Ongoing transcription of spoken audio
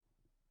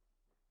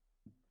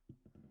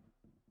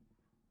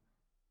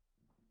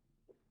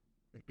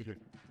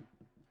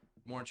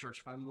Morning,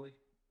 church family.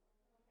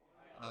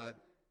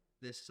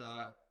 This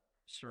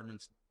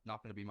sermon's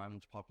not going to be my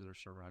most popular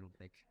sermon, I don't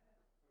think.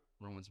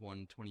 Romans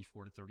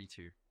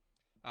 1:24-32.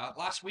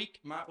 Last week,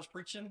 Matt was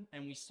preaching,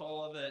 and we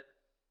saw that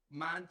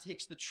man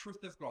takes the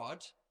truth of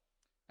God,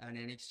 and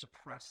then he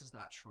suppresses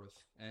that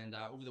truth. And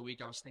over the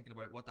week, I was thinking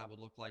about what that would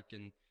look like.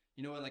 And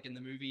you know, like in the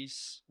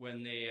movies,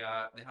 when they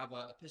have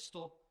a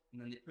pistol,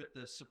 and then they put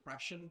the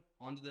suppression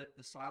onto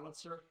the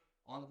silencer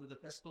onto the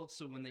pistol,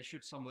 so when they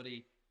shoot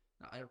somebody.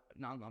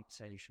 I'm not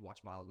saying you should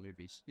watch violent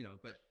movies,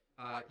 but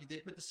they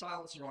put the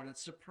silencer on and it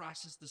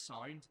suppresses the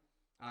sound.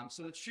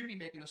 So it should be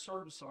making a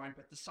certain sound,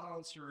 but the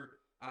silencer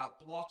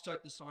blocks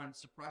out the sound,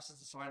 suppresses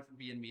the sound from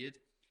being made.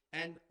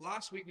 And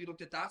last week we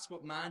looked at that's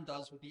what man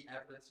does with the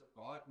evidence of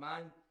God.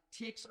 Man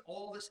takes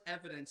all this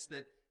evidence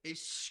that is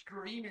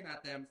screaming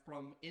at them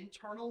from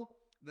internal,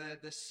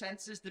 the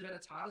sensus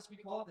divinitatis we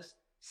call it, this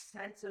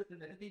sense of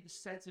divinity, the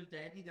sense of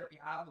deity that we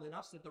have within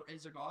us, that there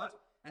is a God.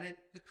 And then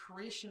the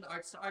creation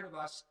outside of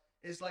us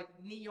is like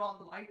neon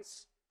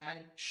lights and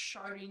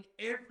shouting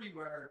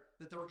everywhere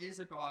that there is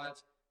a God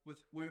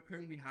with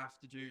whom we have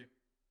to do.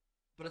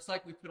 But it's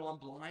like we put on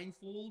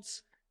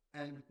blindfolds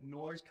and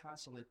noise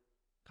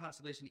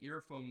cancellation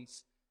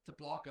earphones to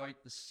block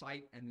out the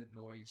sight and the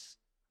noise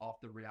of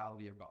the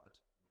reality of God.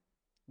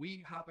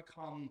 We have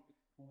become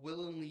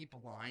willingly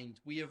blind.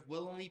 We have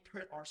willingly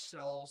put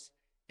ourselves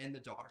in the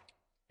dark.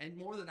 And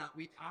more than that,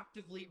 we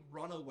actively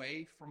run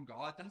away from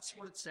God. That's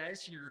what it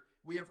says here.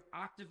 We have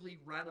actively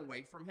run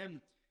away from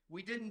him.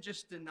 We didn't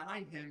just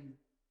deny him.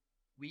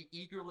 We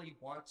eagerly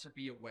want to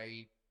be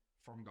away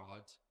from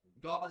God.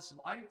 God is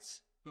light,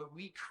 but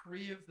we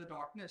crave the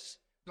darkness.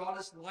 God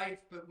is life,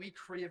 but we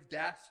crave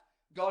death.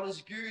 God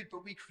is good,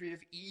 but we crave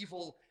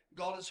evil.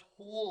 God is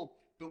whole,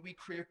 but we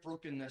crave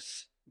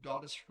brokenness.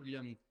 God is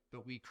freedom,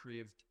 but we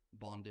craved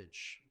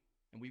bondage.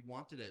 And we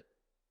wanted it.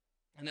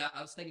 And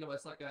I was thinking about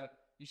it's like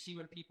you see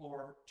when people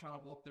are trying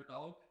to walk their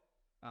dog,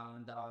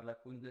 and like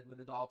when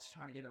the dog's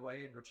trying to get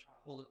away and they're trying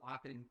to hold it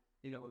back, and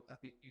I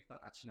think you've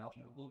got that smell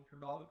from the hold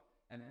your dog,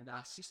 and then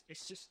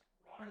it's just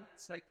running.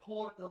 It's like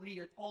pulling the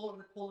lead,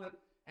 pulling,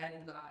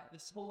 and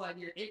this whole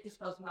idea, it just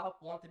does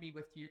not want to be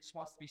with you. It just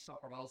wants to be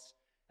somewhere else,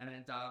 and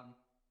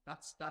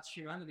that's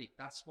humanity.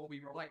 That's what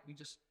we were like. We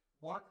just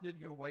want to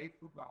be away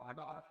from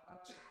God,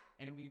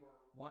 and we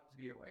want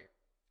to be away.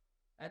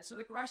 And so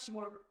the question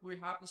we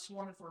have this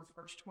morning for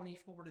verse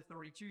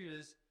 24-32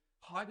 is,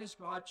 how does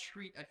God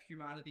treat a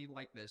humanity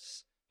like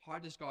this? How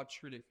does God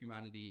treat a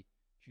humanity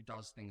who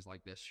does things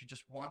like this, who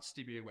just wants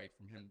to be away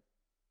from him?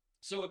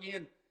 So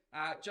again,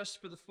 just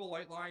for the full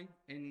outline,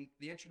 in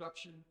the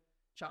introduction,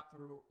 chapter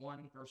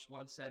 1, verse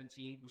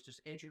 117, was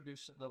just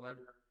introducing the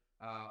letter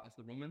of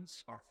the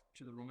Romans, or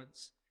to the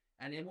Romans.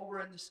 And then we're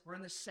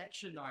in this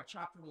section now,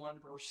 chapter 1,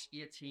 verse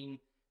 18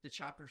 to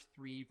chapter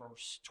 3,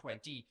 verse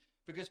 20.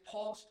 Because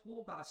Paul's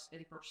told us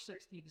in verse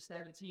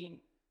 16-17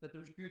 that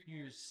there's good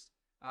news.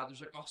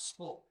 There's a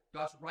gospel.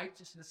 God's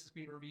righteousness has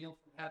been revealed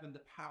from heaven.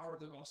 The power of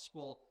the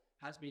gospel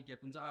has been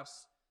given to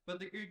us. But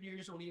the good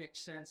news only makes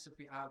sense if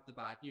we have the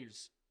bad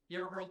news. You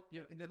ever heard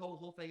the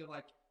whole thing of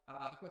like,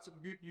 I've got some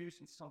good news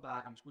and some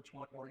bad news. Which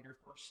one do you want to hear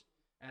first?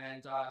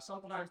 And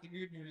sometimes the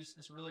good news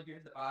is really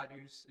good. The bad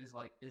news is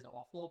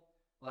awful.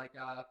 Like,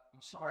 I'm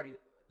sorry.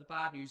 The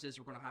bad news is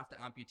we're going to have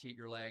to amputate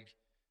your leg.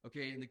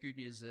 Okay, and the good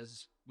news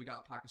is we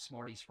got a pack of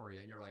Smarties for you.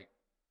 And you're like,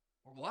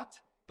 what?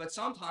 But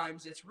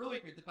sometimes it's really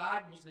good. The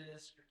bad news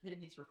is your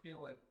kidneys are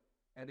failing.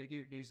 And the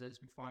good news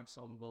is we find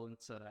someone willing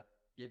to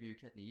give you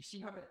a kidney. You see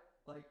how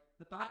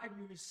the bad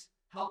news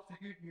helps the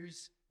good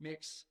news made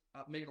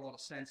a lot of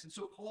sense. And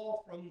so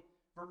Paul, from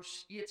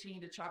verse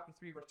 18 to chapter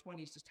 3, verse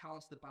 20, is just telling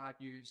us the bad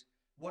news.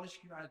 What is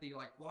humanity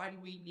like? Why do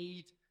we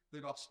need the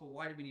gospel?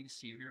 Why do we need a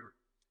savior?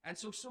 And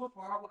so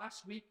far,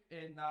 last week,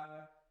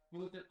 we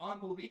looked at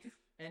unbelief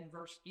in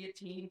verse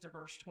 18 to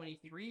verse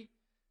 23.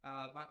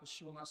 That was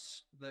showing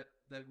us that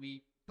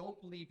we don't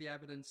believe the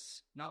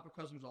evidence, not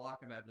because there's a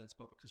lack of evidence,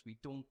 but because we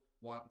don't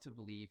want to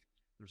believe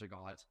there's a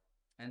God.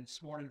 And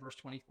this morning, verse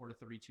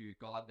 24-32,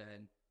 God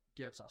then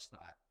gives us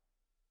that.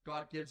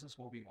 God gives us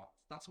what we want.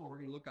 That's what we're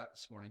going to look at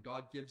this morning.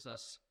 God gives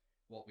us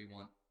what we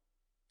want.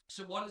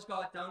 So what has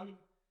God done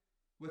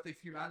with a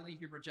humanity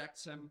who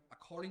rejects him?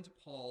 According to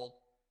Paul,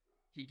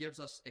 he gives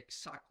us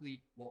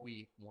exactly what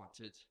we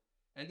wanted.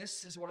 And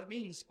this is what it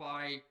means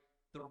by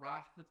the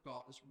wrath of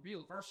God is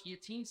revealed. Verse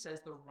 18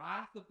 says the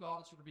wrath of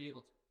God is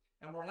revealed.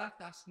 And we're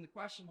left asking the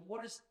question,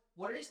 what is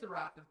the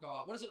wrath of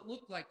God? What does it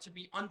look like to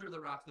be under the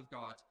wrath of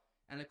God?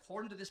 And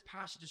according to this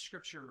passage of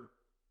scripture,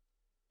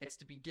 it's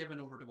to be given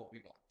over to what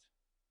we want.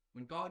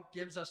 When God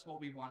gives us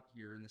what we want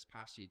here in this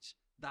passage,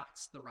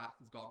 that's the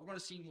wrath of God. We're going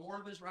to see more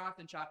of his wrath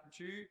in chapter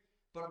 2,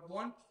 but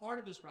one part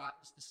of his wrath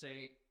is to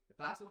say, if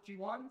that's what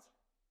you want,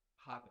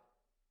 have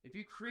it. If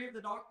you crave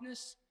the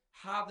darkness,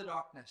 have the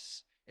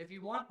darkness. If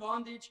you want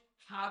bondage,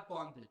 have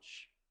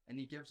bondage. And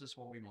he gives us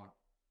what we want.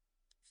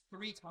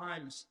 3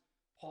 times,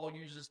 Paul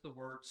uses the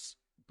words,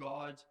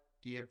 God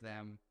gave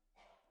them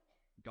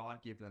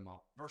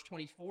up. Verse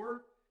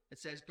 24, it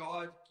says,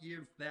 God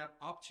gave them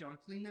up to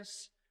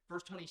uncleanness.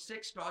 Verse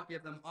 26, God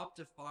gave them up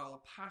to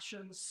vile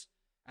passions.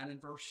 And in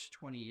verse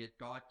 28,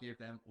 God gave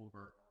them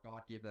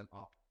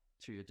up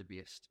to a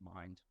debased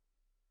mind.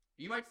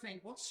 You might think,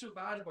 what's so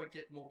bad about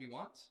getting what we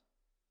want?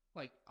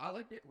 Like, I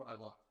like getting what I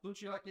want.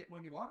 Don't you like getting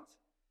what you want?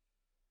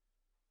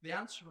 The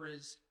answer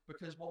is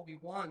because what we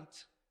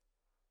want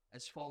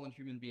as fallen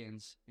human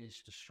beings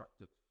is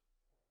destructive.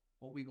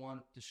 What we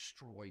want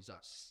destroys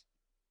us.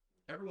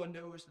 Everyone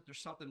knows that there's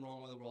something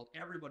wrong with the world.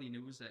 Everybody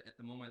knows that at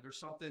the moment. There's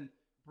something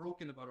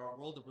broken about our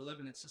world that we're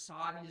living in.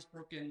 Society is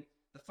broken.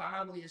 The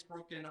family is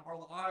broken. Our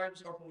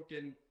lives are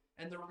broken.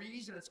 And the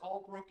reason it's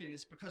all broken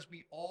is because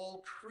we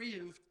all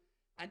craved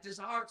and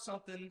desired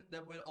something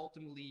that would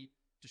ultimately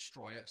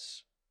destroy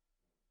us.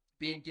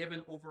 Being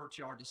given over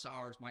to our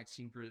desires might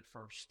seem great at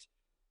first,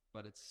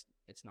 but it's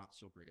not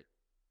so great.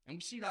 And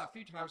we see that a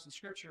few times in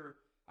Scripture.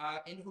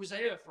 In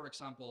Hosea, for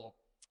example,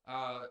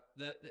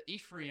 the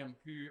Ephraim,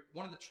 who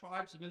one of the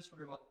tribes of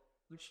Israel,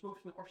 they're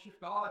supposed to worship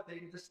God.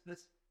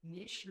 This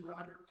nation were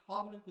under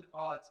covenant with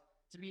God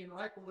to be in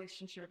right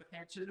relationship with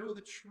Him, to know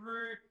the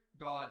true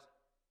God,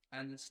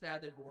 and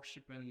instead they're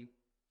worshiping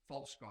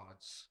false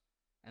gods.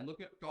 And look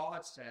at what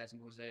God says in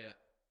Hosea: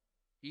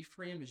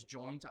 Ephraim is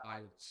joined to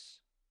idols.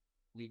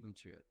 Leave him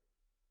to it.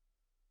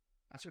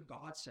 That's what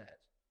God said.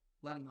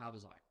 Let him have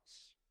his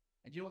idols.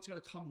 And you know what's going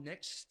to come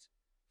next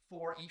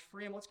for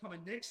Ephraim? What's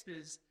coming next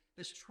is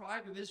this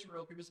tribe of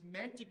Israel who was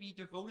meant to be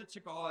devoted to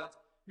God,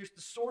 who's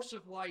the source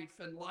of life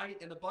and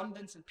light and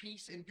abundance and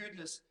peace and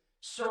goodness,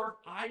 serve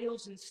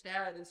idols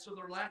instead. And so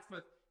they're left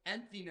with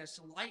emptiness,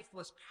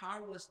 lifeless,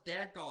 powerless,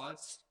 dead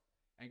gods.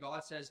 And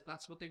God says,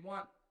 that's what they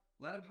want.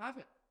 Let them have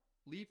it.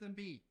 Leave them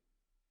be.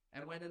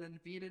 And when an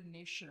invaded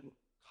nation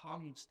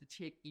comes to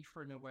take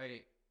Ephraim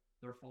away,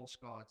 their false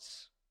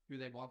gods, who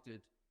they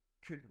wanted,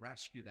 couldn't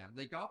rescue them.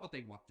 They got what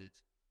they wanted,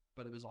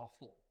 but it was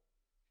awful.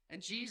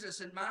 And Jesus,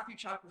 in Matthew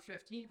chapter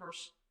 15,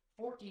 verse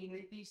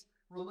 14, these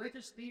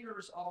religious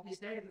leaders of his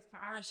day, the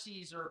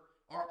Pharisees, are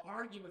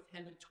arguing with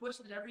him and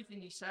twisted everything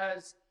he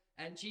says.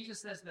 And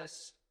Jesus says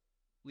this: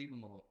 leave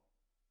them alone.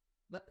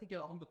 Let them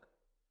get on with it.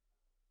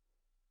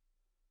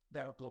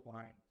 They're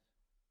blind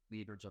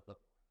leaders of the blind.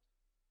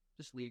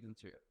 Just leave them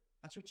to it.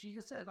 That's what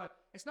Jesus said. Like,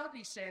 it's not that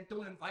he's saying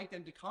don't invite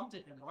them to come to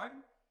him, right?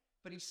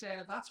 But he's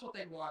saying that's what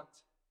they want.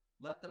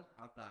 Let them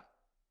have that.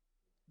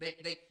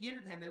 They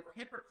hated him. They were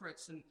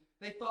hypocrites, and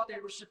they thought they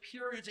were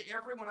superior to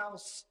everyone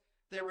else.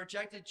 They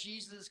rejected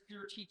Jesus'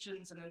 clear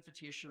teachings and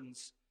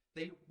invitations.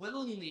 They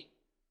willingly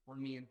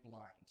remained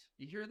blind.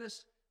 You hear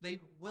this?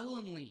 They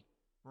willingly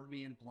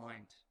remained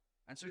blind.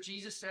 And so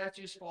Jesus said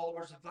to his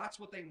followers, if that's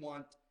what they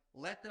want,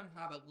 let them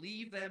have it.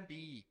 Leave them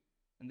be.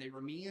 And they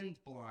remained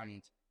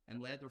blind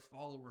and led their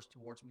followers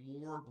towards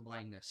more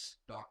blindness,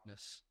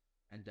 darkness,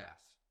 and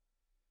death.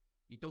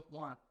 You don't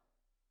want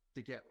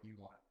to get what you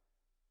want.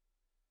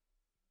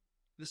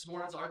 This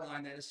morning's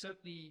outline then is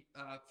simply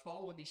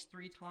following these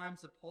three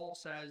times that Paul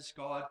says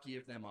God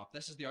gave them up.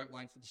 This is the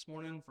outline for this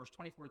morning, verse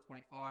 24 to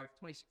 25,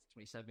 26 to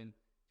 27,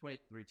 28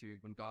 to 32,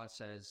 when God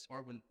says,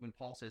 or when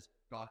Paul says,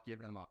 God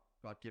gave them up,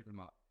 God gave them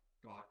up,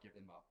 God gave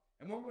them up.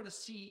 And what we're going to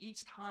see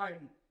each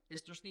time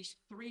is there's these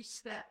three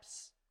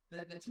steps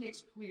that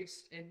takes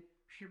place in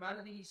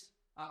humanity's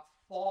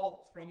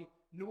fall from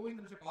knowing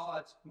there's a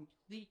God,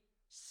 complete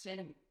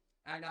sin.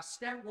 And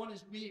step one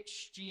is we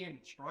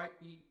exchange, right?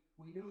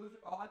 We know there's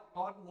a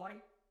God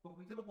light, but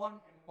we don't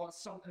want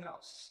something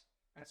else.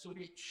 And so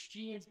we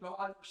exchange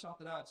God for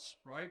something else,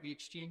 right? We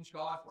exchange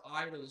God for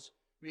idols.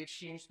 We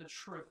exchange the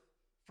truth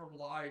for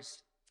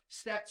lies.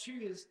 Step two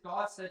is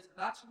God says,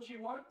 that's what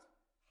you want,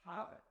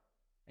 have it.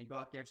 And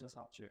God gives us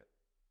up to it.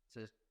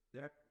 Says,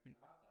 there, you can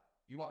have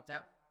that. You want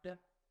that? Yeah.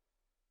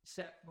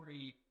 Step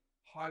three,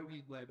 how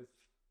we live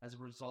as a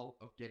result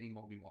of getting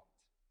what we want.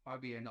 How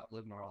we end up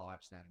living our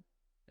lives then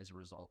as a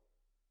result.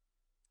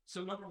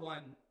 So number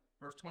one,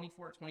 verse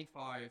 24 to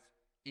 25,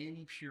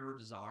 impure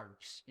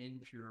desires.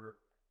 Impure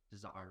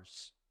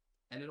desires.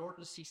 And in order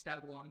to see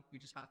step one, we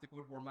just have to go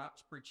to where Matt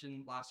was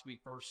preaching last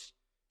week, verse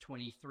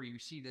 23. We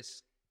see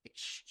this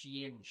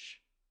exchange.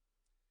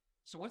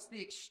 So what's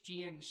the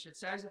exchange? It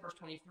says in verse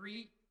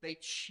 23, they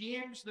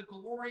changed the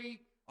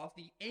glory of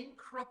the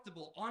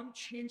incorruptible,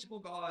 unchangeable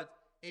God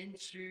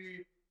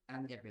into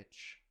an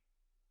image.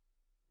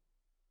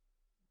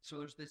 So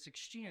there's this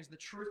exchange. The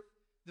truth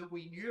that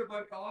we knew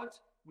about God,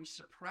 we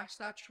suppressed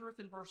that truth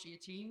in verse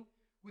 18.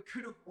 We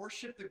could have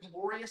worshipped the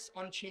glorious,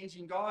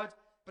 unchanging God,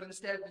 but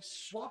instead we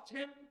swapped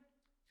him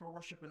for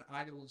worshiping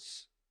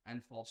idols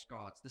and false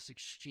gods. This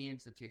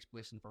exchange that takes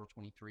place in verse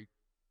 23.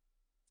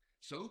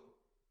 So,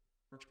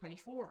 verse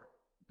 24,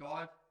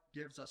 God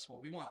gives us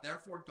what we want.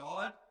 Therefore,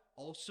 God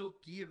also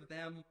gave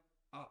them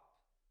up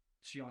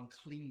to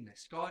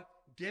uncleanness. God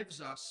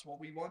gives us what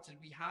we wanted.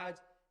 We had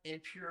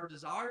impure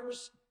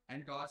desires,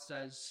 and God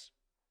says,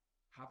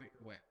 have it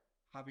your way.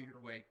 Have it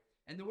your way.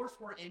 And the word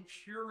for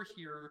impure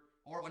here,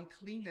 or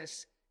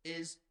uncleanness,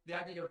 is the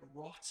idea of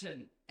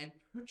rotten and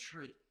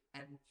putrid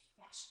and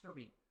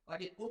festering.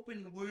 Like an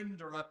open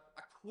wound or a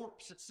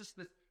corpse. It's just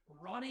this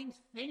rotting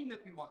thing that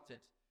we wanted.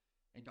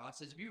 And God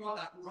says, if you want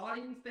that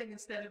rotting thing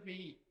instead of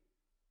me,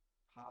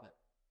 habit.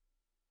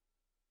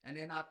 And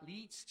then that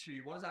leads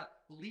to, what does that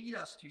lead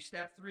us to?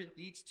 Step 3, it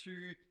leads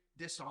to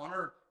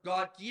dishonor.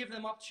 God gave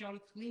them up to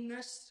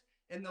uncleanness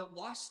in the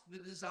lust, the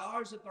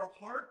desires of their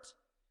heart,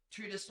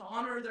 to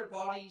dishonor their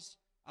bodies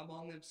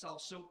among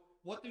themselves. So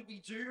what did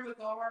we do with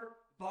our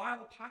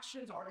vile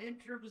passions, our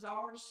impure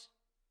desires?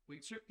 We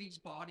took these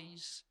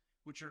bodies,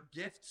 which are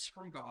gifts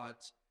from God.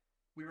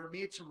 We were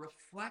made to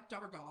reflect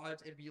our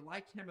God and be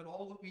like Him in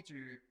all that we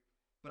do,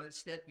 but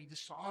instead we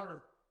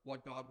dishonor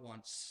what God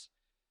wants.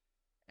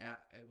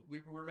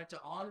 We were meant to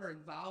honor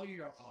and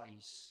value our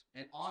bodies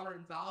and honor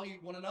and value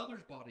one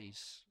another's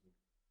bodies,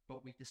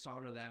 but we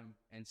dishonor them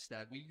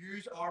instead. We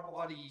use our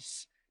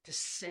bodies to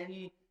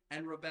sin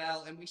and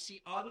rebel, and we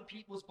see other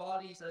people's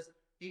bodies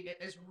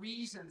as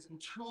reasons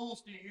and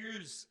tools to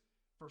use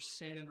for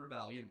sin and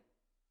rebellion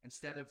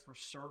instead of for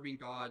serving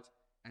God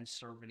and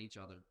serving each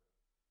other.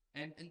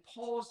 And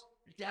Paul's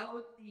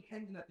delicately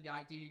hinting at the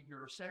idea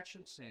here of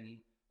sexual sin,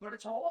 but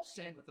it's all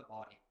sin with the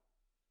body.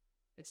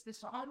 It's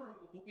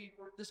dishonorable.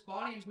 This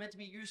body is meant to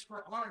be used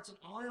for honor. It's an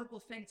honorable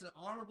thing. It's an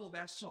honorable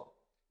vessel.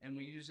 And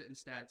we use it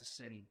instead to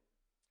sin.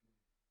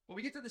 But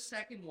we get to the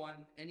second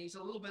one, and he's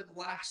a little bit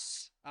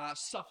less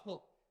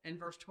subtle in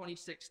verse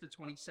 26 to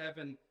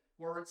 27,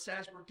 where it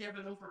says we're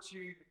given over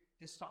to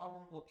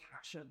dishonorable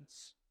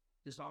passions.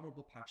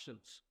 Dishonorable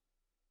passions.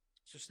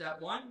 So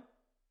step 1,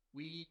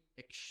 we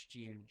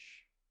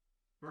exchange.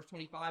 Verse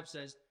 25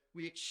 says,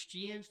 we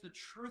exchange the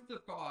truth of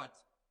God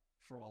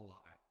for a lie.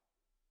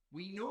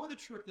 We know the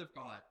truth of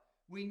God.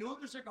 We know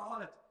there's a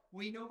God.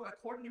 We know,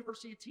 according to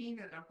verse 18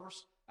 and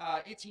verse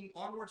 18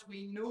 onwards,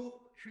 we know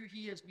who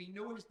He is. We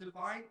know His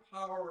divine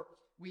power.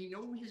 We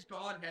know His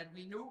Godhead.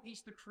 We know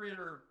He's the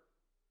Creator.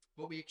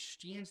 But we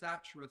exchange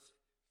that truth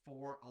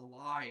for a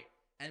lie.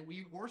 And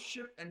we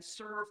worship and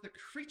serve the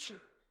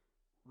creature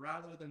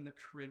rather than the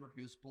Creator,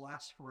 who's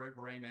blessed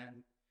forever.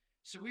 Amen.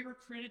 So we were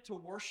created to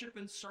worship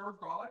and serve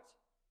God.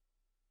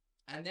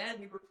 And then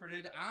we were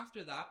created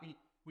after that.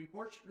 We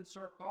worship and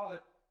serve God.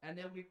 And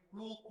then we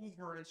rule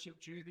over and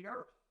subdue the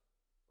earth,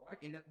 right?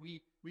 And that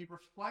we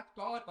reflect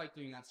God by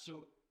doing that.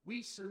 So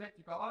we submit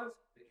to God,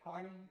 the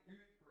kind,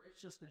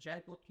 gracious, the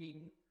gentle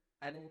King,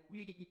 and then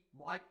we,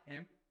 like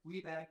Him, we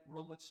then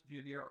rule and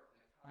subdue the earth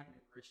in a kind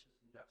and gracious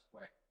and just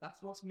way.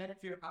 That's what's meant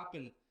to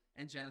happen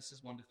in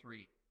Genesis 1 to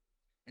 3.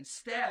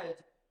 Instead,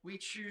 we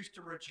choose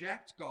to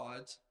reject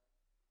God,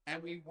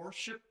 and we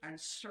worship and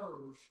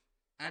serve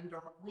and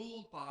are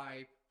ruled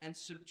by and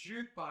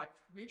subdued by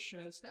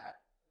creation instead.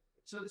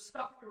 So the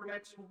stuff we're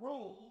meant to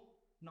rule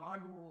now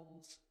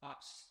rules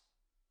us.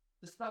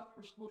 The stuff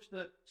we're supposed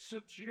to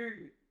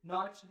subdue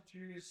now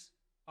subdues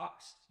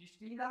us. You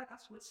see that?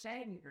 That's what it's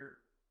saying here.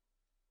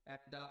 And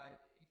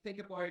you think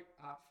about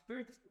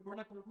food. We're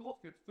not going to rule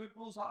food. Food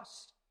rules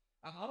us.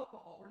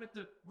 Alcohol. We're not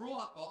to rule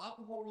alcohol.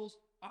 Alcohol rules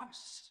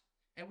us.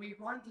 And we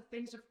run to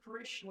things of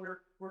creation.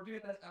 We're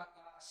doing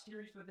a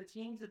series with the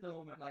teens at the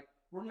moment. Like,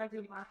 we're not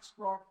going to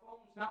master our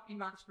phones, not be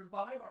mastered by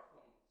our phones.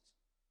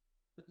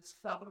 But the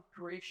stuff of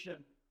creation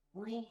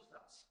rules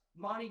us.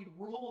 Money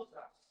rules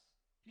us.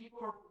 People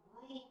are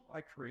ruled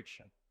by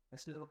creation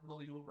instead of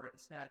ruling over it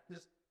instead.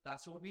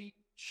 That's what we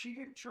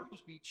choose.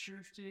 We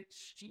choose to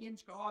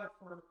exchange God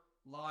for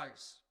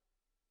lies.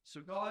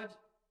 So God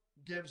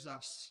gives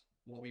us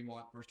what we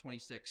want. Verse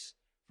 26.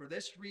 For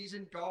this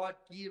reason, God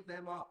gave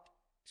them up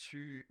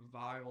to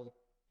vile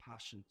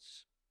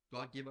passions.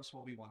 God gave us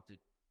what we wanted.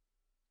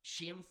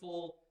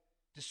 Shameful,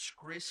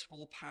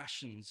 disgraceful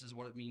passions is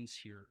what it means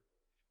here,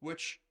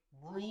 which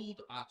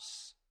ruled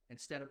us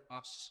instead of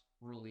us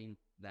ruling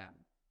them.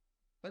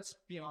 Let's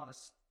be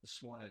honest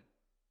this morning.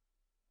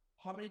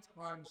 How many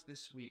times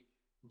this week,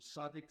 from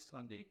Sunday to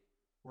Sunday,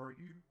 were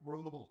you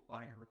ruled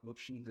by your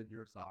emotions and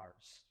your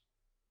desires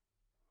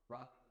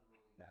rather than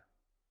ruling them?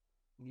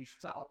 When you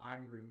felt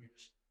angry, you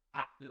just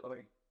acted out.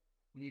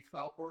 When you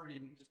felt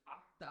worried, you just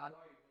acted that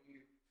out. When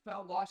you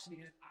felt lost, you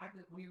just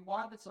acted. When you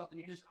wanted something,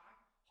 you just acted.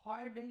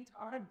 How many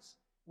times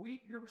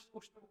you're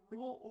supposed to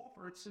rule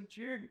over and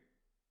subdue?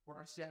 Where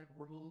I said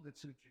ruled and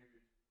subdued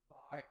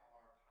by our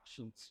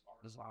passions,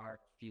 our desire,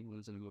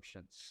 feelings, and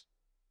emotions.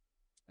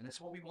 And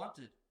that's what we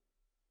wanted.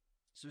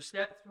 So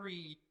step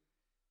 3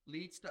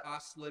 leads to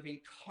us living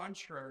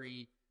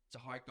contrary to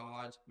how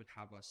God would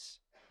have us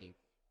live. It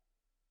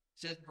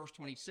says in verse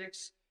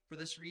 26, for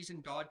this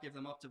reason God gave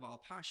them up to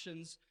vile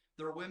passions.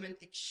 Their women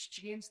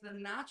exchanged the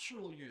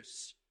natural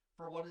use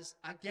for what is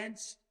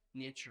against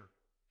nature.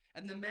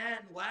 And the men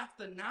left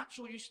the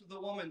natural use of the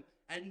woman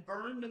and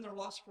burned in their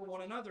lust for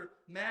one another,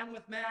 man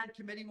with man,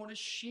 committing what is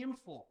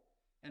shameful,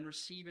 and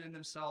receiving in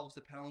themselves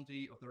the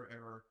penalty of their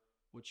error,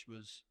 which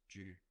was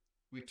due.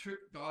 We took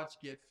God's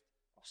gift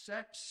of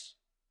sex,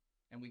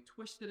 and we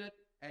twisted it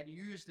and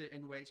used it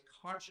in ways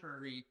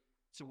contrary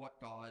to what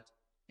God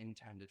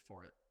intended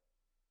for it.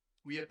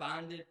 We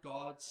abandoned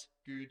God's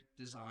good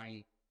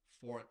design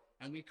for it,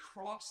 and we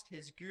crossed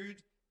His good,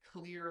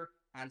 clear,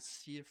 and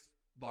safe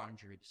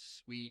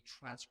boundaries. We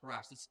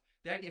transgressed. It's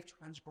the idea of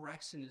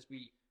transgressing is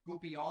we go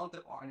beyond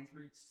the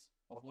boundaries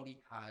of what He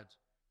had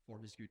for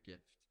His good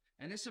gift.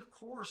 And this, of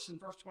course, in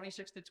verse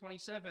 26 to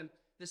 27,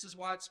 this is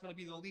why it's going to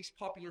be the least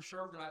popular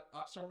sermon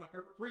I've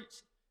ever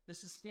preached.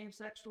 This is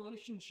same-sex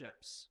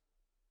relationships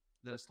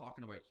that it's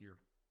talking about here.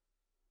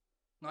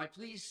 Now,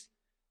 please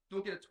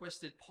don't get it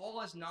twisted.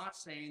 Paul is not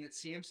saying that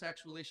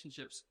same-sex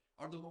relationships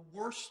are the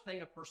worst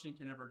thing a person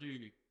can ever do.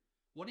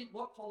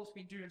 What Paul has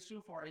been doing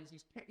so far is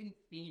he's picking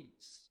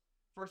themes.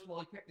 First of all,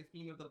 he picked the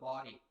theme of the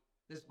body.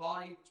 This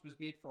body, which was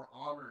made for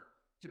honor,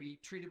 to be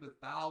treated with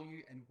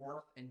value and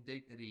worth and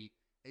dignity,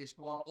 is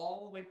gone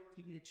all the way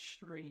to the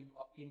extreme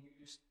of being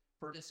used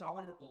for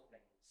dishonorable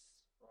things,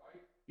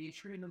 right? Being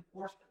treated with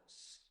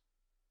worthless.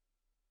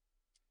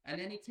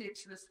 And then he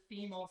takes this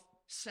theme of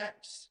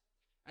sex,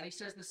 and he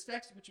says the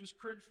sex which was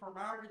created for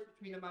marriage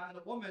between a man and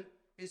a woman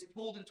is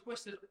pulled and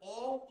twisted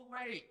all the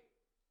way.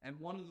 And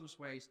one of those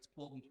ways it's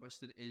pulled and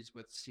twisted is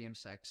with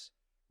same-sex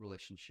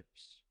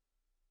relationships.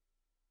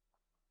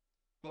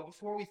 But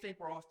before we think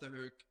we're off the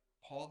hook,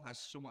 Paul has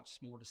so much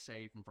more to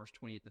say from verse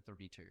 28 to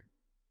 32.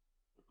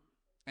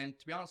 And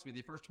to be honest with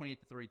you, verse 28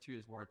 to 32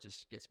 is where it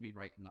just gets me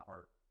right in the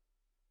heart.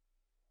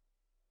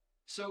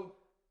 So,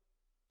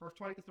 verse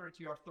 20 to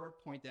 32, our third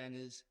point then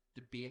is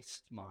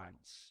debased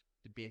minds.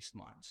 Debased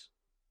minds.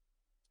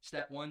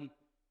 Step one,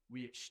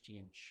 we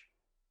exchange.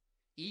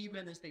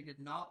 Even as they did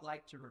not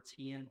like to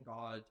retain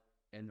God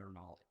in their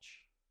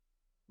knowledge.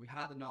 We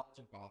had the knowledge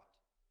of God,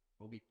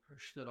 but we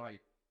pushed it out.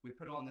 We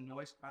put on the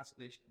noise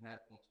cancellation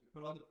headphones.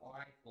 We put on the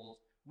blindfolds.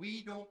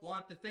 We don't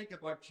want to think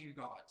about you,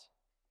 God.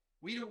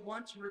 We don't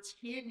want to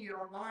retain you in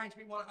our minds.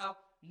 We want to have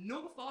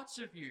no thoughts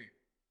of you.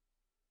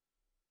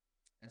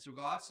 And so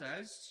God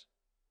says,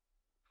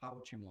 have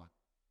what you want.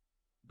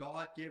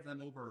 God gave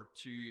them over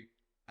to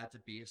a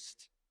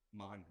debased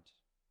mind.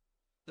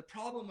 The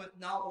problem with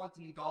not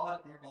wanting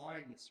God in your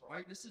minds,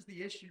 right? This is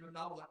the issue of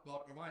not wanting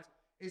God in your minds,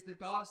 is that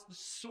God is the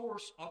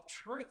source of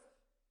truth.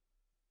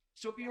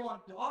 So if you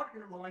want God in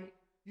your mind,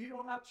 you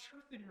don't have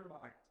truth in your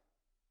mind.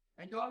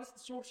 And God is the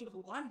source of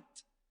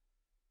light,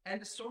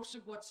 and the source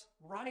of what's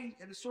right,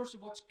 and the source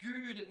of what's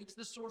good, and He's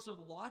the source of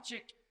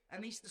logic,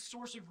 and He's the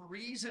source of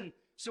reason.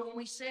 So when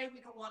we say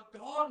we don't want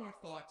God in our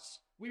thoughts,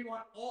 we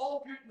want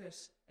all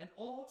goodness, and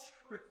all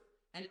truth,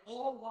 and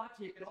all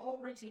logic, and all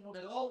reason,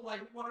 and all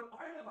light. We want it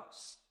out of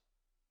us.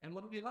 And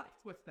what are we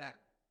left with then?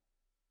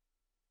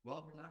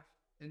 Well, we're left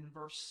in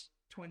verse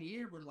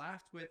 28, we're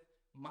left with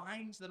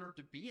minds that are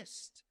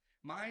debased,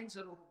 minds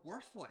that are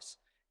worthless.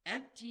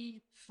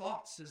 Empty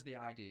thoughts is the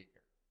idea here.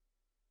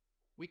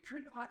 We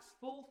could have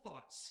full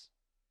thoughts,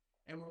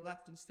 and we're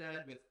left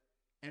instead with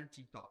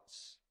empty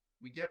thoughts.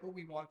 We get what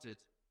we wanted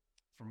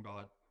from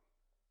God.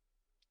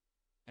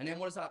 And then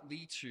what does that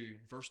lead to?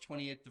 Verse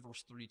 28 to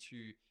verse 32.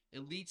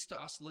 It leads to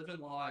us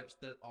living lives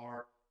that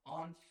are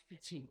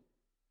unfitting.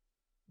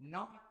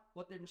 Not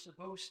what they were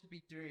supposed to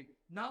be doing.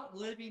 Not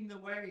living the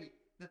way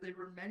that they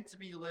were meant to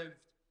be lived.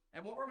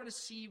 And what we're going to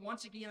see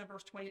once again in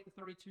verse 28 to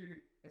 32,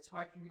 it's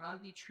how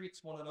humanity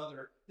treats one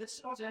another. This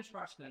is what's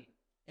interesting.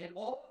 In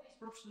all of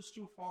these verses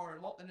so far,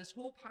 in this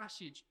whole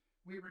passage,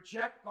 we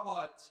reject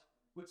God,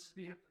 which is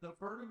the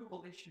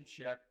vertical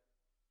relationship,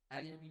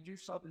 and then we do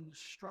something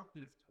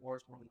destructive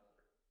towards one another.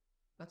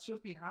 That's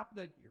what's been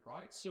happening here,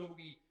 right? So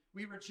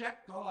we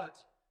reject God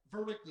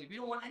vertically. We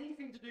don't want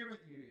anything to do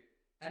with you.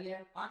 And then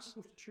I'm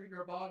supposed to treat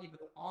your body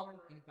with honor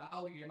and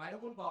value, and my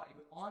own body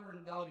with honor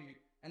and value.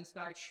 And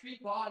so I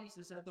treat bodies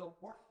as if they're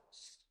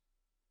worthless,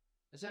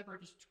 as if they're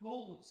just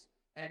tools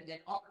and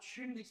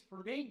opportunities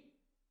for me.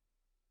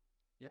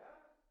 Yeah?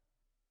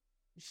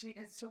 You see,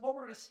 and so what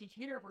we're going to see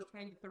here, verse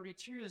 20 to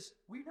 32, is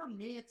we were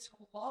made to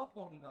love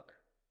one another.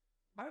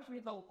 I was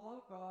made to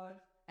love God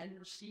and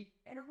receive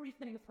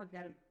everything from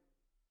Him.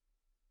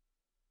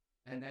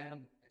 And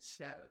then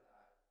instead of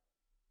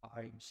that,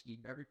 I receive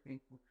everything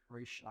from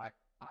creation.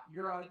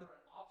 You're either an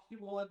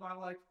obstacle in my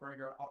life or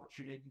you're an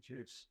opportunity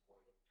to exploit.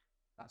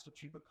 That's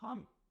what you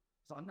become.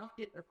 So I'm not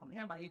getting it from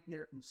Him, I need to get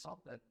it from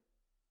something.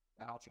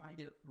 And I'll try and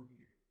get it from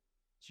you.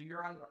 So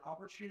you're either an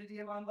opportunity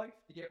in my life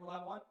to get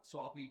what I want, so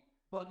I'll be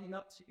butting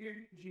up to you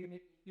because you make me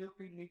feel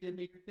good and you did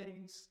make your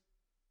things,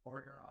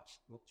 or you're an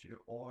obstacle to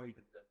avoid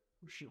and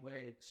push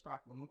away and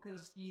distract them. We're going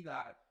to see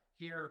that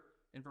here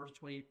in verse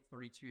 20 to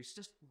 32. It's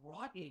just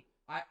rotten.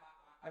 I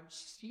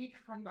receive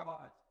from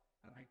God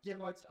and I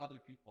give out to other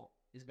people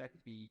is meant to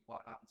be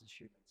what happens as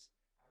humans.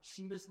 I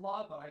receive His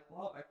love and I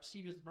love. I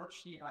receive His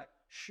mercy and I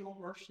show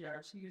mercy. I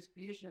receive His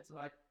patience and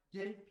I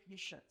give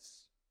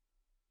patience.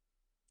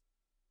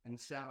 And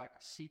instead I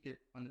seek it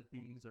on the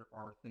things of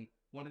earth. And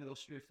one of those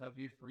strips I've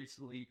used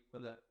recently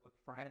with a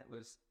friend,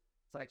 it's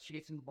like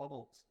chasing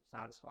bubbles of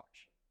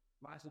satisfaction.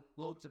 Massive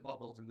loads of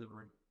bubbles in the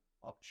room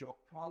of joy,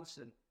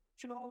 promising,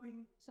 joy,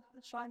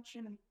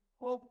 satisfaction, and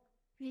hope,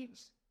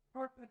 peace,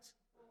 purpose.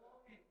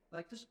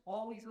 Like there's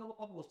all these little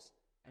bubbles,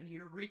 and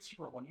you reach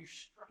for one, you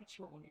stretch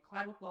for one, you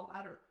climb up the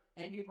ladder,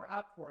 and you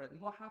grab for it. And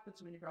what happens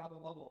when you grab a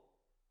bubble?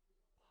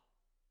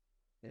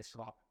 They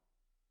stop.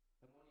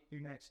 And what do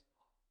you do next?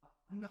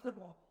 Another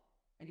bubble,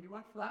 and you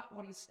run for that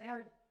one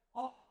instead.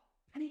 Oh,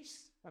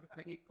 peace! You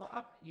got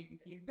it.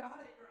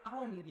 You're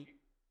out of it.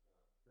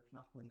 There's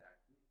nothing there.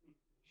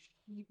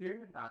 keep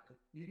doing that.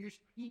 You use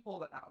people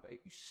that way.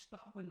 You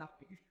stuff in that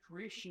way. You use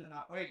creation in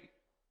that way.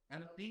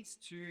 And it leads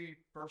to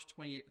verse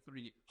 28 to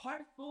 30. How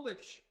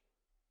foolish!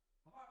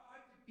 How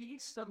the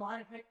beasts of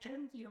mind, how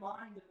empty of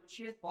mind that would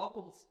chase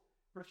bubbles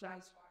for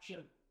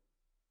satisfaction.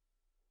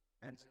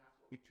 And that's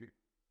what we do.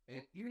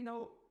 And you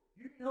know,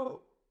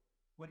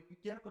 when you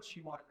get what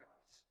you want,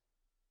 guys,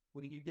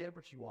 when you get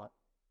what you want,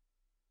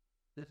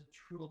 this is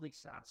truly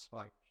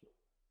satisfying.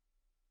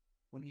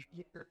 When you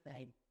get the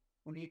thing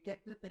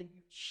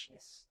you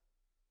chase,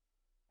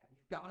 and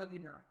you've got it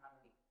in your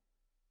hand, and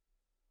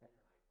you're like,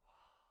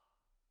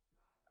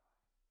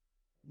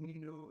 oh,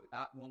 you know,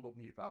 that one will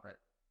be about it.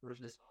 There's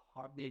this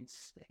haunting,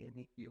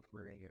 steady feel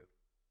for you.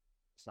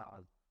 So,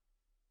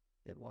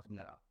 it wasn't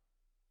enough.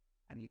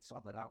 I need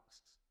something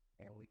else.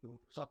 And we go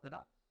for something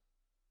else.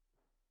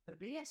 The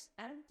base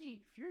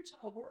empty,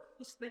 futile,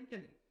 worthless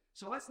thinking.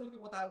 So let's look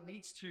at what that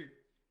leads to.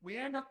 We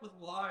end up with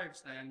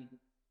lives then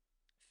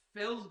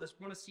filled, as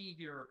we're going to see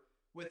here,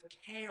 with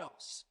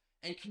chaos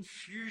and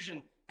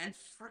confusion and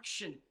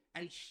friction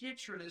and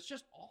hatred. It's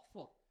just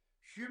awful.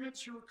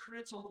 Humans who were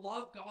created to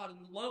love God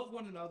and love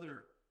one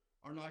another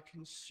are now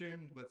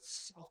consumed with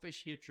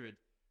selfish hatred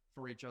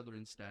for each other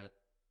instead.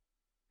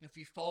 If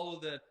you follow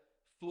the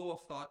flow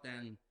of thought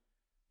then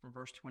from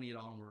verse 28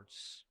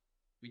 onwards,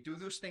 we do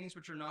those things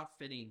which are not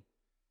fitting.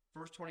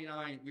 Verse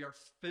 29, we are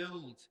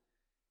filled.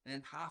 And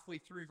then halfway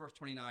through verse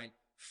 29,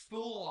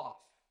 full off.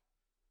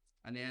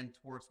 And then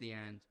towards the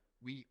end,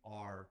 we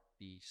are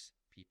these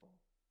people.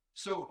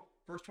 So,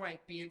 verse 20,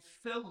 being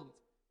filled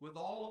with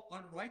all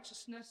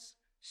unrighteousness,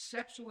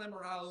 sexual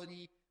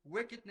immorality,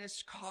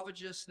 wickedness,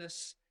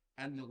 covetousness,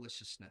 and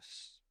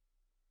maliciousness.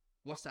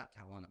 What's that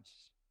telling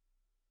us?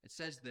 It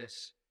says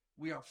this: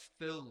 we are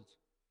filled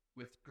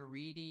with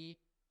greedy,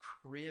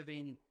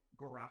 craving,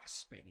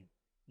 grasping,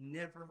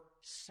 never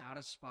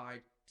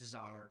satisfied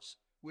desires,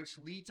 which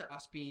lead to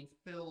us being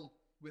filled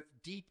with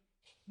deep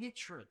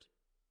hatred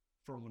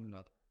for one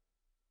another.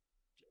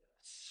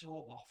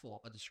 So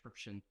awful a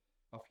description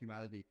of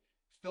humanity.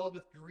 Filled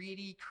with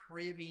greedy,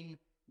 craving,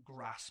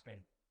 grasping.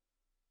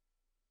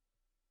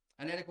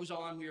 And then it goes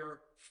on, we are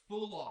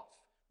full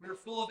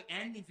of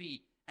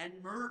envy and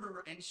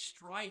murder and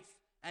strife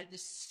and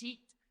deceit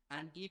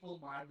and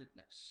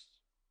evil-mindedness.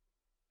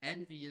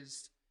 Envy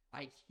is,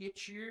 I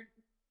hate you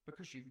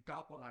because you've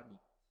got what I want.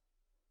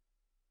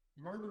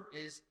 Murder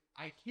is,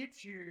 I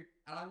hate you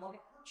and I want to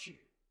hurt you.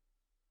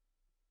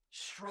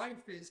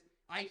 Strife is,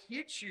 I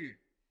hate you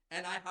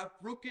and I have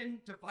broken,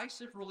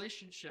 divisive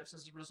relationships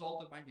as a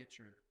result of my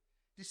hatred.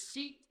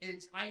 Deceit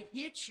is, I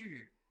hate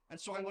you and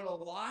so I'm going to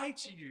lie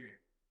to you.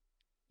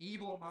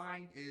 Evil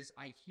mind is,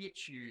 I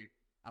hate you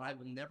and I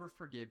will never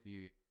forgive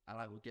you and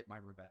I will get my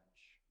revenge.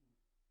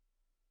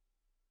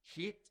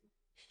 Hate,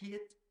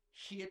 hate,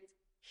 hate,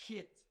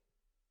 hate.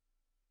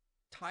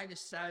 Titus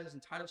says in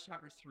Titus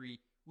chapter 3,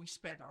 we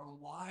spend our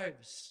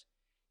lives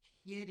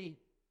hating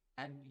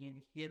and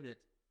being hated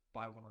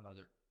by one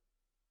another.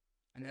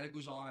 And then it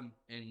goes on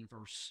in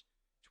verse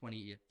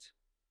 29.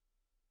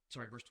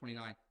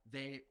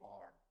 They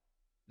are.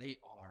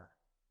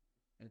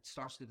 And it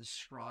starts to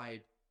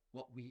describe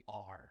what we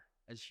are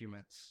as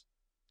humans.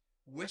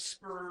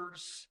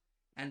 Whisperers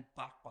and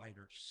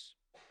backbiters.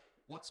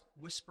 What's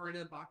whispering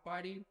and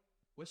backbiting?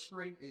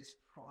 Whispering is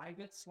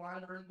private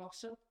slander and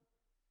gossip,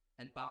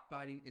 and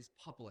backbiting is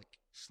public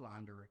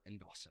slander and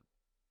gossip.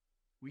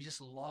 We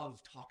just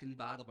love talking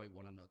bad about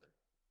one another.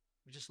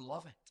 We just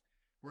love it.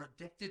 We're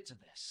addicted to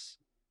this.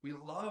 We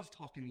love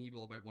talking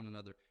evil about one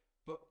another,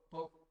 but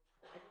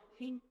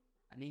privately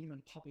and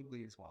even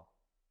publicly as well.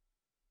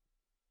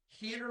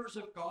 Haters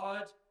of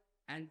God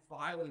and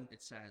violent,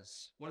 it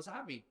says. What does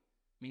that mean?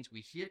 It means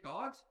we hate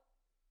God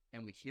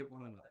and we hate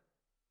one another.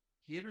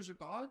 Haters of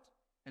God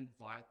and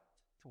violent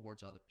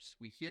towards others.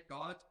 We hate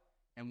God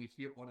and we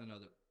hate one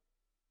another.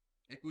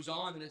 It goes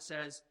on and it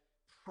says,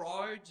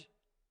 proud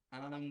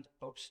and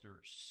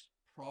boasters.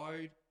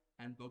 Proud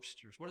and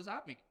boasters. What does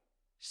that mean?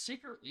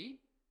 Secretly,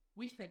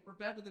 we think we're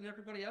better than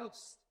everybody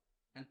else.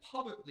 And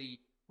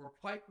publicly, we're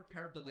quite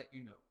prepared to let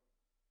you know.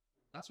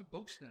 That's what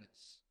boasting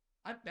is.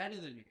 I'm better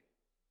than you.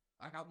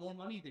 I got more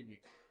money than you.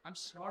 I'm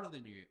smarter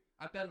than you.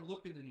 I'm better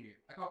looking than you.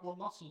 I got more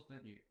muscles than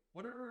you.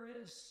 Whatever it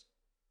is.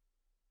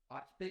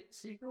 I think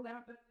secretly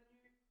I'm better than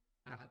you.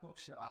 And I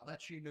boast it. I'll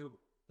let you know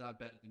that I'm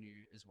better than you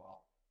as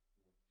well.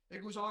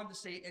 It goes on to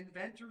say,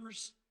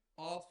 inventors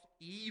of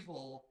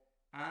evil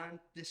and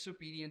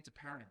disobedient to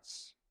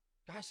parents.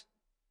 Guys,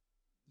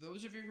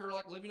 those of you who are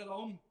like living at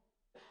home,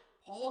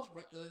 Paul's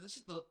right there. This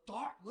is the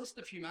dark list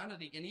of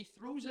humanity, and he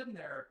throws in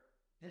there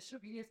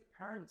disobedient to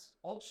parents,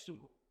 also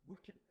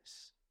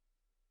wickedness.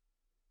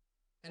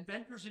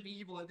 Inventors of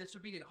evil and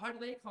disobedient. How do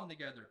they come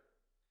together?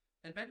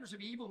 Inventors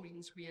of evil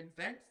means we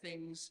invent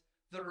things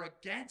that are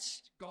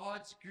against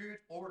God's good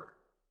order.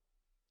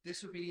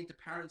 Disobedient to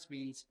parents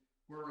means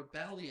we're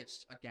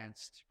rebellious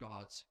against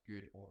God's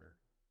good order.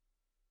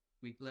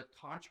 We live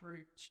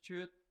contrary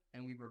to it,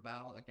 and we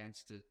rebel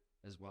against it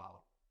as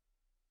well.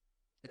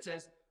 It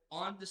says,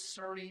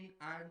 undiscerning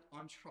and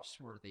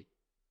untrustworthy.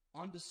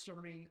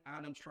 undiscerning,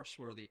 and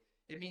untrustworthy.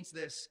 It means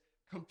this: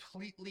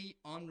 completely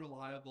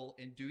unreliable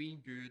in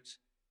doing good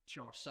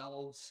to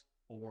ourselves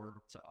or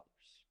to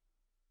others.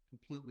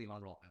 Completely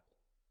unreliable.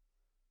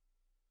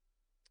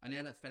 And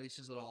then it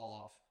finishes it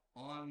all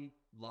off: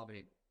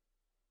 unloving,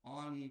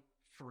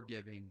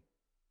 unforgiving,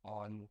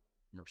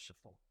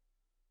 unmerciful.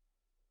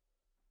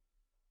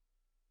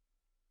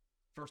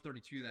 Verse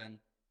 32 then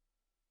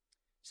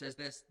says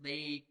this: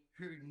 they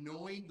who,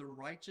 knowing the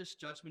righteous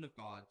judgment of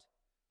God,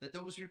 that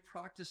those who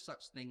practice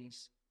such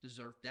things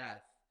deserve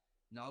death,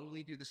 not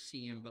only do the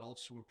same, but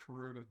also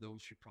approve of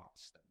those who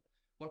practice them.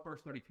 What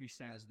verse 32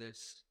 says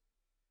this: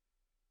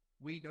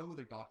 we know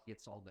that God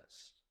hates all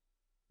this.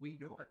 We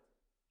know it.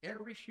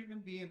 Every human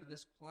being on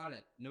this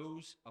planet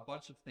knows a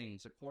bunch of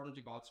things according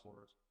to God's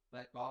word.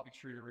 Let God be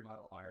true, every man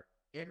a liar.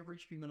 Every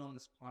human on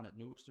this planet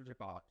knows there's a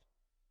God,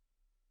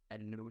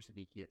 and knows that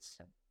he hates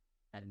sin,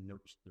 and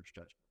knows there's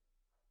judgment.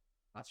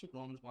 That's what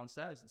Romans 1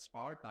 says,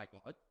 inspired by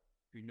God,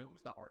 who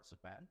knows the hearts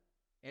of men.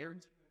 Every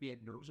human being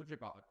knows there's a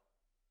God,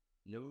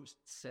 knows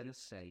sin is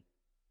sin,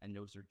 and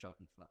knows their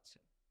judgment for that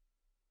sin.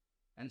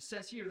 And it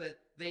says here that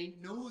they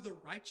know the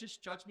righteous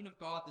judgment of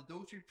God, that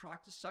those who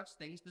practice such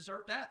things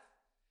deserve death.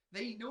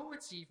 They know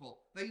it's evil.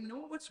 They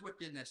know it's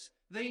wickedness.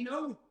 They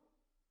know.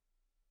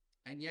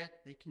 And yet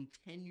they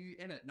continue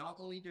in it. Not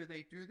only do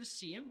they do the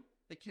same,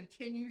 they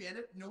continue in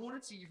it, knowing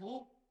it's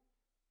evil,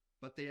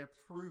 but they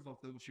approve of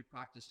those who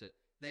practice it.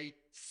 They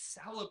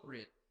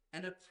celebrate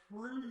and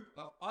approve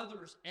of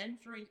others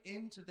entering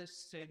into this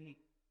sin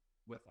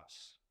with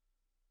us.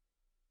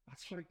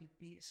 That's how we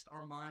based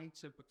our mind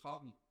to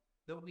become.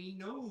 That we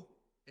know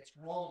it's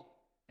wrong,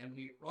 and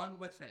we run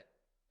with it,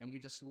 and we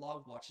just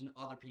love watching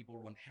other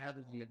people run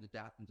heavily into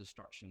death and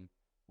destruction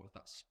with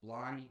us.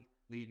 Blind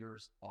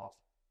leaders of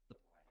the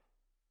blind.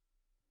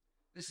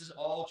 This is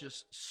all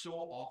just so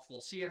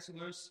awful. C.S.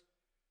 Lewis,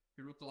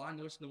 who wrote The Lion,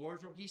 the Witch, and the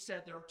Wardrobe, he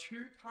said there are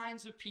two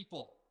kinds of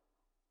people: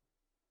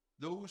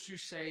 those who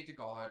say to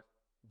God,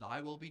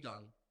 thy will be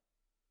done,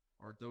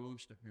 or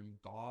those to whom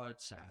God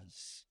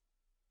says,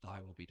 thy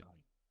will be done.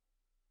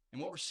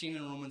 And what we're seeing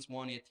in Romans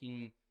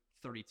 1:18-32,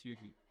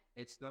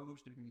 it's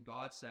those to whom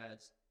God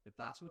says, if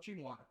that's what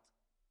you want,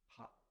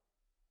 ha.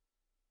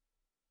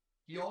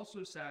 He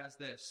also says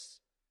this: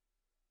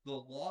 the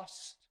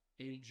lost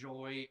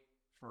enjoy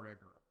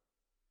forever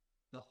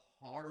the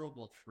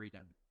horrible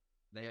freedom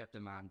they have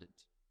demanded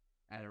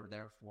and are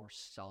therefore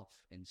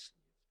self-enslaved.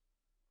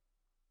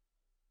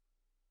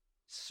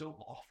 So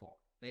awful.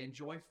 They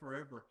enjoy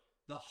forever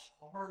the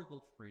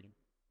horrible freedom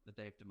that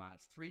they've demanded.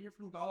 Freedom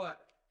from God,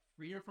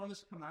 freedom from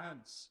his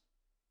commands,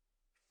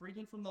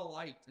 freedom from the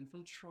light and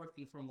from truth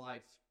and from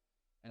life,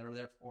 and are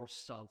therefore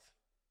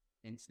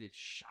self-enslaved,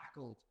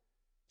 shackled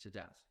to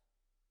death.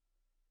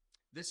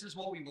 This is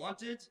what we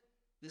wanted.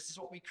 This is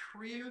what we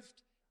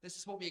craved. This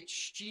is what we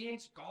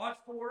exchanged God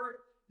for.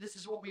 This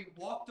is what we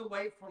walked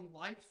away from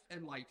life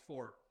and light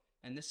for.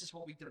 And this is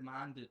what we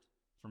demanded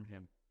from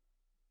him.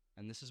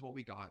 And this is what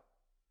we got.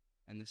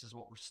 And this is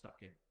what we're stuck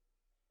in.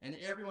 And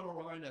everyone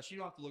around us, you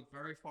don't have to look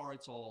very far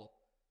at all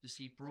to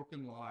see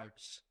broken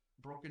lives,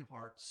 broken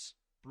hearts,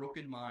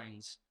 broken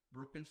minds,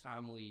 broken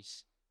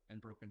families,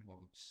 and broken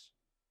homes.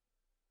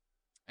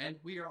 And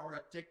we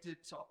are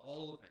addicted to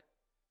all of it.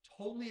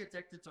 Totally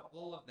addicted to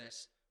all of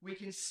this. We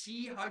can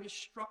see how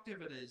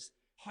destructive it is,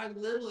 how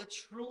little it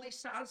truly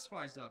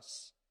satisfies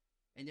us.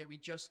 And yet we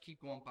just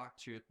keep going back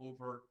to it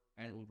over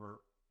and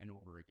over and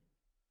over again.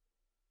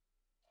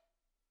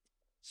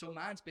 So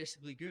man's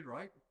basically good,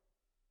 right?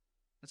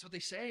 That's what they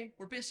say.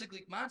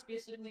 Man's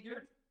basically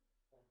good.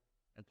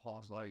 And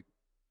Paul's like,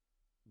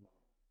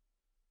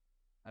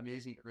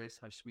 amazing grace,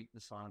 how sweet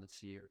the sound that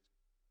saved.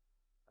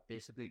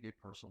 Basically a good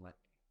person like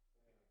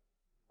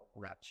me.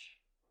 Wretch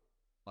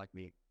like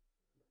me.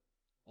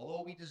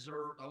 Although we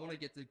deserve, I want to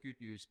get to the good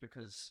news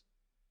because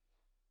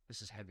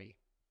this is heavy.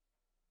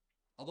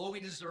 Although we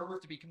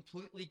deserve to be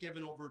completely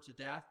given over to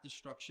death,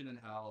 destruction, and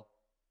hell,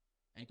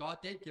 and God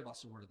did give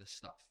us over to this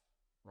stuff,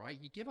 right?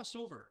 He gave us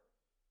over.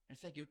 And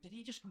think, did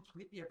he just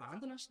completely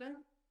abandon us then?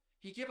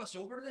 He gave us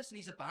over to this and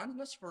he's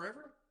abandoned us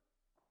forever?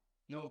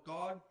 No,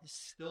 God has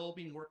still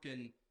been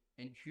working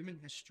in human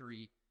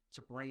history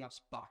to bring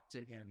us back to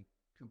him,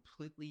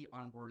 completely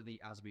unworthy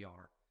as we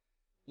are.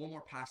 One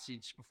more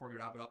passage before we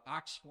wrap it up.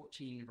 Acts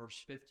 14,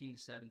 verse 15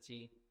 to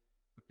 17.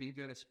 We've been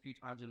doing this a few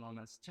times in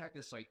London. Check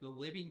this out. The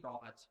living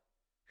God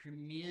who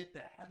made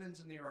the heavens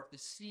and the earth, the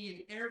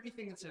sea, and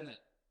everything that's in it.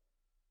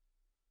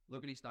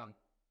 Look what he's done.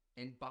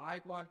 In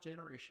bygone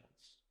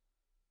generations,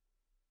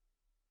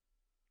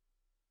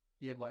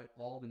 he allowed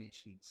all the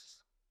nations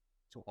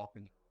to walk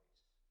in their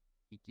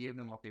ways. He gave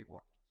them what they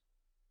wanted.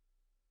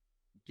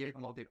 He gave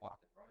them what they wanted,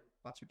 right?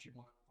 That's what you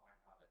want to find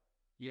out.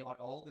 He allowed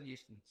all the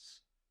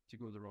nations to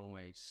go their own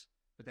ways.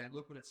 But then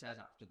look what it says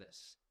after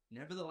this.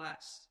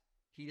 Nevertheless,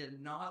 he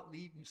did not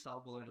leave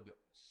himself without a witness.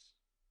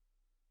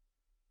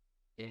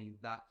 In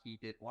that he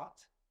did what?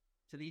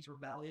 To these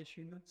rebellious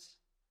humans?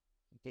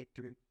 He did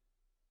good.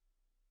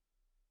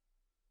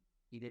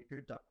 He did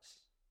good ducks.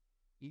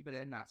 Even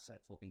in that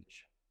sinful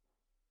condition.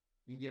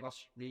 He gave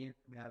us rain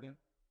from heaven.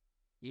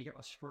 He gave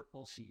us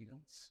fruitful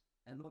seasons.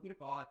 And look at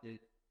God did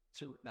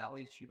to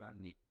rebellious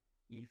humanity.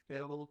 He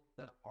filled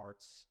their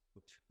hearts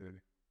with food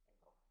and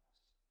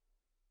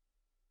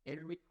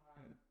godliness. Every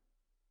time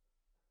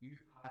you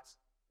enjoy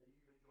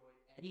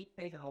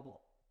anything at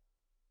all,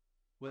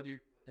 whether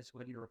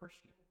you're a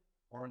Christian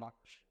or not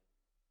Christian,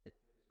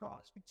 God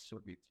has been so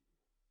good to you.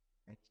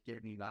 And He's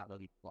given you that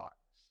little gladness.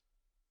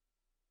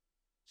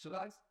 So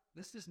guys,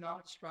 this is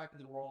not describing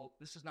the world.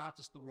 This is not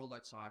just the world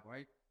outside,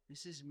 right?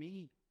 This is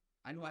me.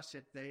 I know I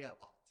said they a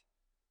lot,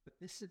 but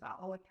this is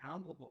all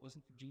accountable if it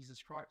wasn't for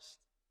Jesus Christ.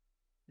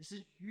 This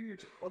is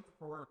huge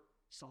for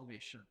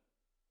salvation.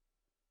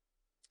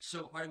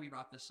 So how do we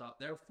wrap this up?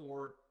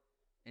 Therefore,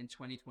 in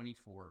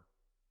 2024,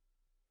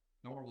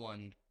 number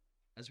one,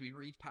 as we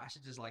read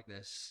passages like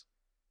this,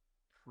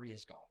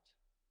 praise God.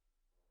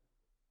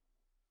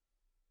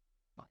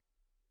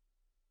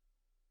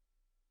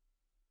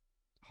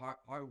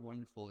 How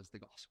wonderful is the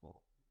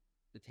gospel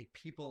to take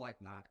people like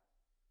that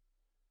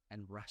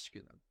and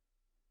rescue them.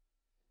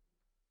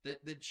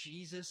 That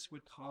Jesus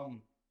would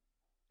come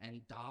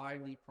and die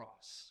on the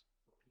cross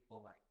for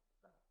people like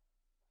that.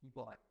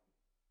 People like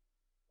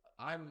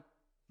I'm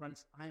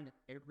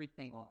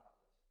everything on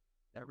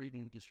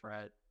everything just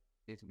read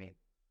is me.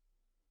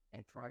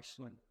 And Christ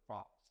went to the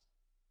cross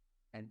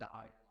and died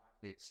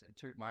like this and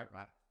took my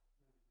wrath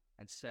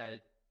and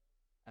said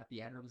at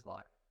the end of his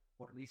life,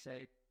 what did he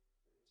say?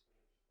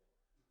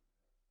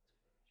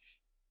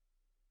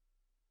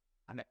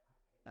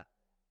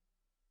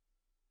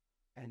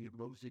 And he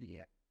rose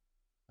again.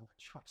 And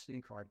trusting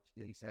in Christ,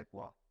 and he said,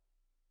 well,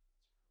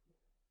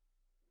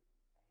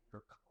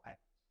 you're cleansed,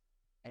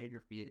 and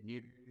you're forgiven,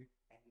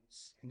 and your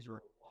sins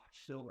are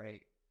washed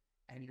away,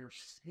 and your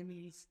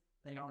sins,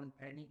 they aren't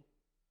any,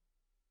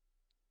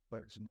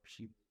 but it's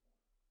mercy.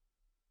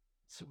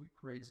 So we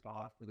praise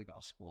God for the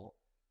gospel,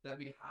 that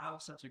we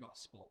have such a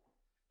gospel,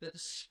 that the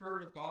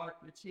Spirit of God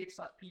would take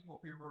such people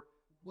who were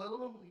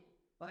willingly,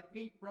 like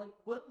me,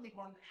 willingly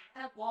run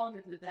headlong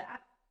into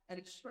death,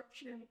 and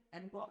destruction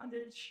and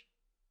bondage,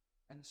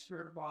 and the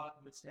Spirit of God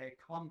would say,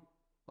 come,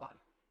 buddy,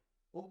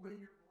 open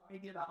your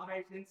blinded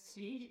eyes and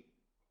see,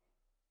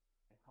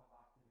 and come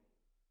back to me.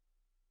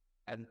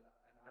 And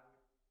I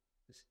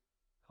would just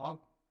come,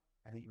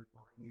 and he would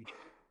bring me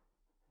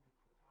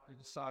to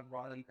the Son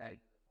running, and the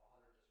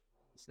Father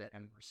just runs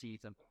and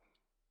receives him.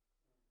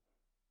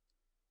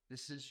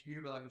 This is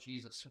you, beloved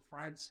Jesus. So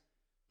friends,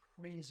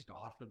 praise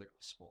God for the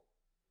gospel.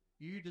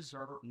 You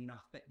deserve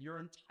nothing. You're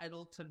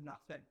entitled to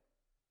nothing.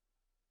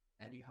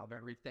 And you have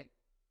everything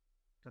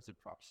because of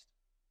Christ.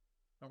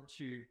 Number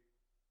two,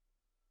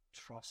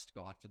 trust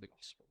God for the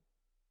gospel.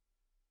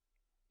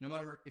 No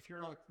matter if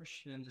you're not a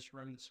Christian in this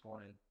room this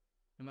morning,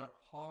 no matter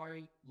how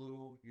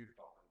low you've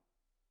gone,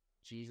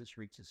 Jesus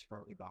reaches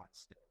for you back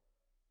still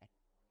and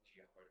brings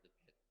you out of the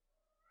pit.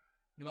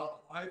 No matter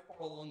how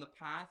far along the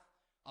path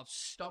of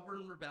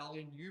stubborn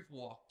rebellion you've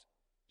walked,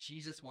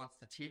 Jesus wants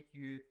to take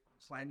you,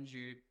 cleanse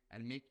you,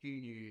 and make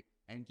you new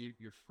and give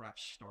you a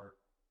fresh start.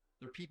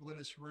 There are people in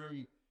this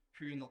room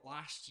who in the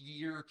last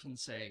year can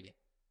say,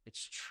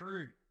 it's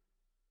true,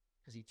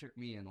 because he took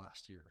me in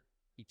last year.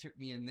 He took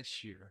me in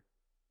this year,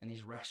 and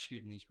he's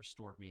rescued and he's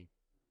restored me.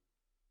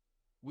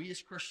 We as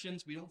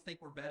Christians, we don't think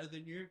we're better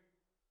than you.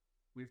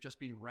 We've just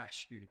been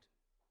rescued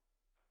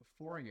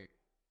before you,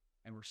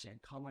 and we're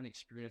saying, come and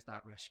experience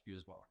that rescue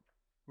as well.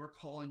 We're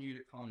calling you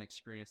to come and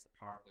experience the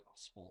power of the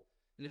gospel.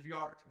 And if you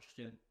are a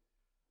Christian,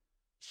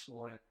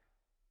 slow it.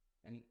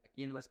 And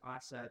again, as I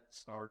said,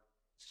 start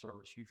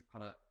service. You've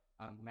had a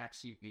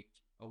maxi week,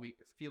 a week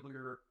of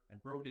failure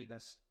and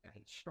brokenness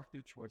and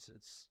destructive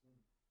choices.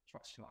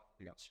 Trust God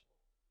for the gospel.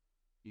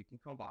 You can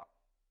come back,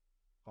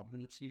 come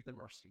and receive the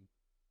mercy,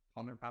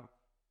 come and have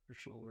your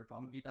shoulder,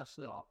 come and be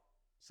dusted up,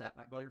 set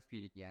back by your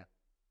feet again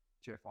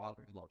to a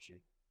Father who loves you.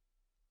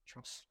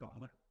 Trust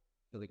God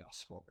for the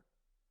gospel.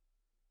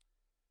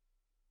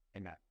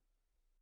 Amen.